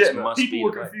 It's legit. People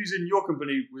were confusing your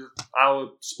company with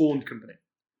our spawned company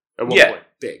at one point.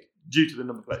 Big. Due to the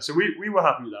number plate. So we were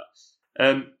happy with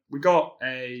that. We got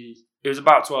It was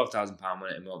about £12,000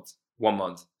 a month. 1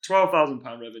 month. £12,000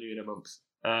 revenue in a month.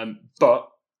 But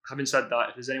having said that,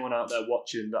 if there's anyone out there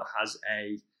watching that has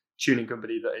a tuning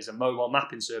company that is a mobile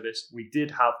mapping service, we did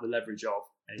have the leverage of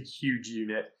a huge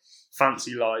unit,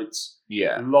 fancy lights,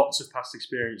 lots of past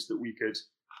experience that we could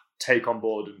take on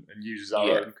board and use as our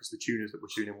own, because the tuners that we're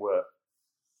tuning were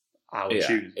our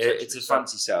tuners. It's a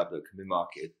fancy setup that can be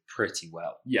marketed pretty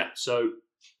well. Yeah, so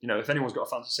if anyone's got a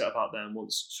fancy setup out there and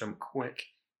wants some quick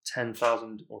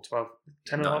 10,000 or 12,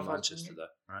 10 not in Manchester though,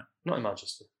 right? Not in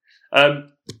Manchester.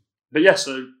 But yeah,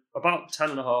 so about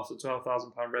 10,500 to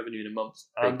 £12,000 revenue in a month,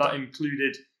 and that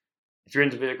included, if you're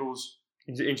into vehicles,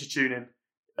 into tuning,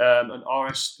 an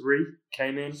RS3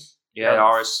 came in. Yeah,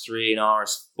 RS3 and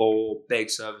RS4, big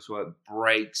service work,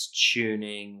 brakes,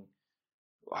 tuning.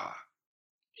 Wow.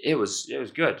 It was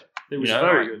good. It was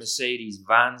very good. Mercedes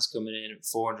vans coming in at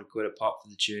 £400 a pop for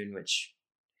the tune, which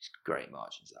is great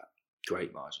margins.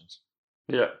 Great margins.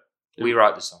 Yeah. We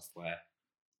write the software.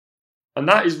 And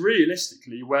that is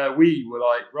realistically where we were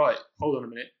like, right, hold on a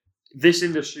minute. This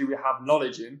industry we have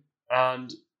knowledge in,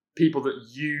 and people that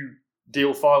you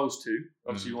deal files to,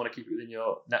 obviously you want to keep it within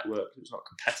your network so it's not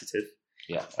competitive.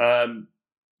 Yeah.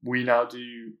 We now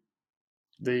do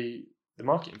the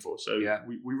marketing for. So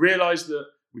we realised that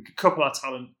we could couple our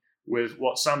talent with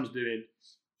what Sam's doing,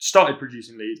 started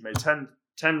producing leads, made 10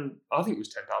 I think it was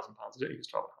 £10,000. I don't think it was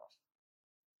 12.5.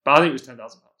 But I think it was £10,000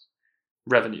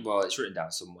 revenue. Well, it's written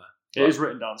down somewhere. It is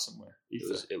written down somewhere. It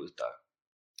was dough.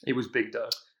 It was big dough.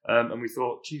 And we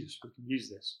thought, Jesus, we can use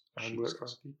this and work for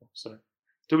other people. So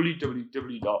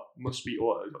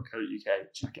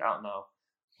www.mustbeauto.co.uk. Check it out now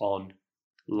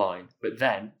online. But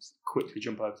then quickly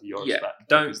jump over to your spec.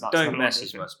 Don't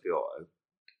message Must Be Auto.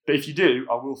 But if you do,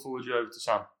 I will forward you over to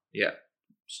Sam. Yeah.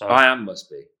 So I am Must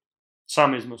Be.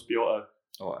 Sam is Must Be Auto.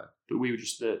 Auto. But we were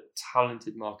just the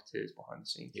talented marketeers behind the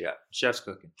scenes. Yeah. Chef's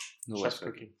cooking. Chef's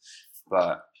cooking.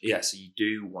 But yeah, so you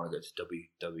do want to go to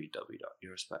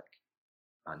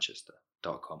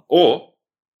www.eurospecmanchester.com. Or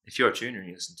if you're a tuner and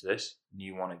you listen to this and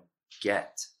you want to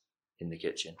get in the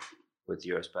kitchen with the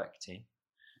Eurospec team,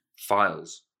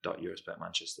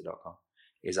 files.eurospecmanchester.com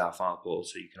is our file portal,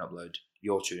 so you can upload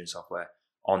your tuning software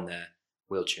on there.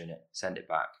 We'll tune it, send it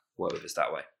back, work with us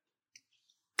that way.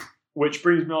 Which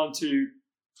brings me on to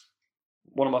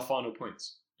one of my final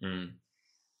points. Come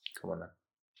on then.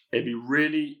 It'd be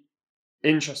really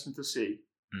interesting to see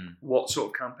what sort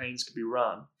of campaigns could be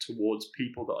run towards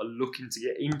people that are looking to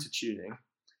get into tuning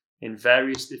in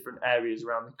various different areas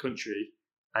around the country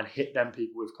and hit them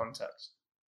people with context.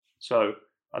 So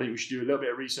I think we should do a little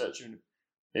bit of research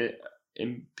in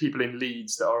people in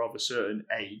Leeds that are of a certain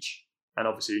age and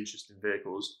obviously interested in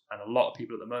vehicles. And a lot of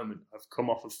people at the moment have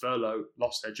come off of furlough,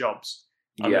 lost their jobs,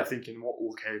 and they're thinking,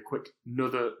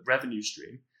 another revenue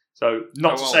stream. So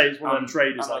not to say it's one of them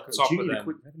traders like, do you need a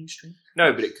quick revenue stream?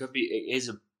 No, but it could be, it is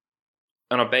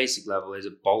on a basic level, is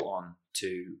a bolt on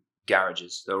to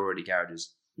garages. They're already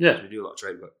garages. Yeah. We do a lot of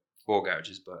trade work. for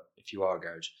garages, but if you are a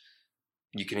garage,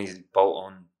 you can easily bolt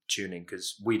on tuning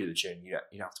because we do the tuning. You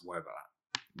don't have to worry about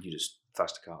that. You just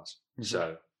flash the cars. Mm-hmm.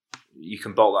 So you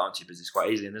can bolt that onto your business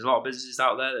quite easily. And there's a lot of businesses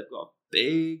out there, they've got a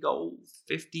big old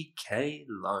 50k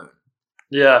loan.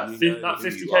 Yeah, that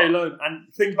 50k loan.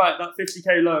 And think about it, that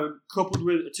 50k loan coupled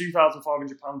with a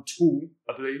 £2,500 tool,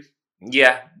 I believe.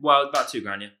 Yeah, well, about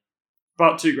 £2,000, yeah.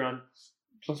 About £2,000.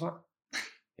 Plus that?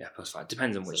 Yeah, plus that.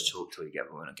 Depends on which tool you get,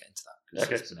 but we're not getting into that.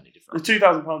 Okay. There's many different. The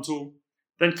 £2,000 tool,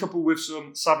 then coupled with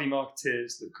some savvy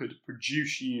marketeers that could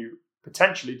produce you,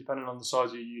 potentially, depending on the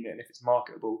size of your unit and if it's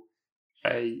marketable,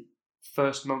 a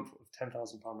first month of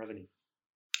 £10,000 revenue.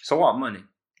 It's a lot of money.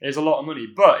 It's a lot of money,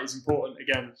 but it's important,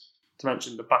 again, to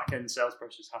mention the back-end sales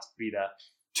process has to be there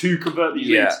to convert these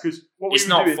leads. Because it's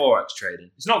not Forex trading.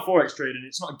 It's not Forex trading.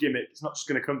 It's not a gimmick. It's not just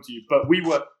going to come to you. But we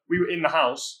were in the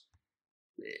house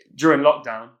during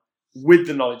lockdown with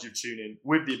the knowledge of tuning,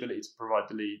 with the ability to provide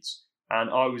the leads, and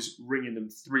I was ringing them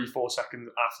 3-4 seconds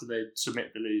after they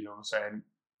submit the lead, and I was saying,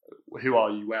 "Who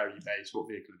are you? Where are you based? What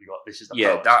vehicle have you got? This is the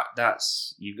house."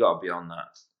 That's you've got to be on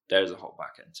that. There's a whole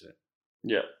back end to it.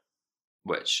 Yeah,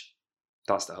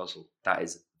 that's the hustle. That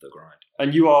is the grind.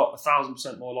 And you are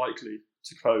 1,000% more likely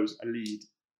to close a lead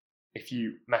if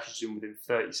you message them within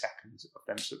 30 seconds of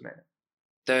them submitting.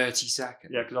 30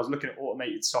 seconds? Yeah, because I was looking at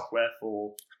automated software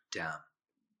for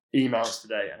emails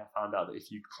today, and I found out that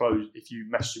if you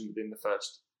message them within the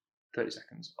first 30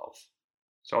 seconds of.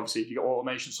 So obviously, if you've got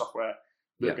automation software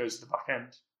that goes to the back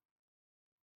end.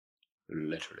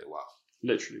 Literally wow.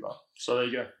 So there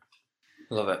you go.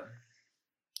 Love it.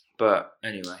 But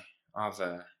anyway, I've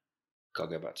got to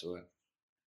go back to work.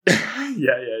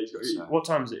 Yeah. What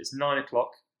time is it? It's 9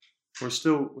 o'clock. We're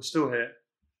still here.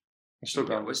 We're still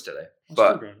going. We're still here.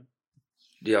 But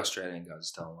the Australian guys are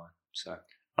still online. So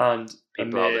and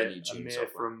people Amir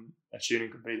from a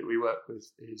tuning company that we work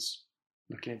with is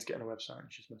looking into getting a website,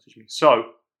 and she's messaged me.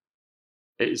 So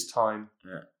it is time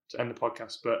to end the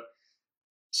podcast. But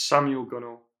Samuel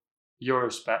Gunnell,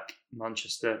 Eurospec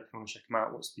Manchester. If you want to check him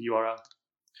out, what's the URL?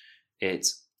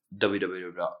 It's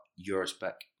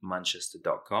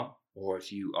www.eurospecmanchester.com, or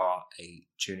if you are a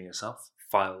tuner yourself,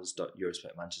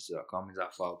 files.eurospecmanchester.com is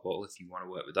our file portal if you want to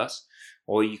work with us,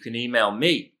 or you can email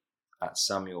me at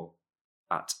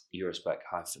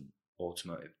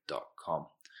samuel@eurospec-automotive.com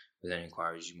with any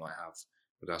inquiries you might have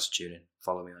regards to tuning.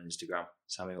 Follow me on Instagram,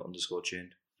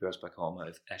 Samuel_tuned, Eurospec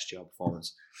Automotive, SGR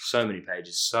Performance. So many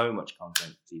pages, so much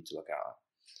content for you to look at.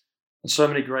 And so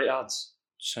many great ads.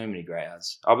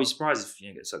 I'll be surprised if you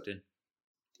don't get sucked in.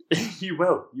 You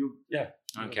will. I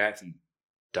don't care if you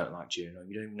don't like tuning or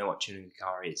you don't even know what tuning a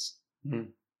car is.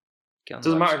 Mm. It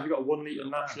doesn't matter if you've got a 1 litre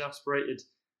naturally aspirated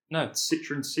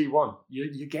Citroen C1.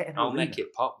 You're getting I'll make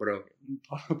it pop, bro.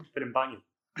 Pop up and banging.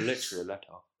 Literally let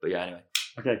off. But yeah, anyway.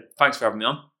 Okay. Thanks for having me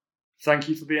on. Thank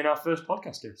you for being our first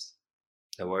podcast guest.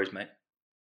 No worries, mate.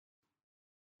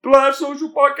 Live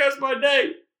social podcast by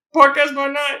day. Podcast by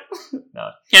night.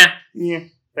 No. Yeah. Yeah.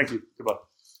 Thank you. Goodbye.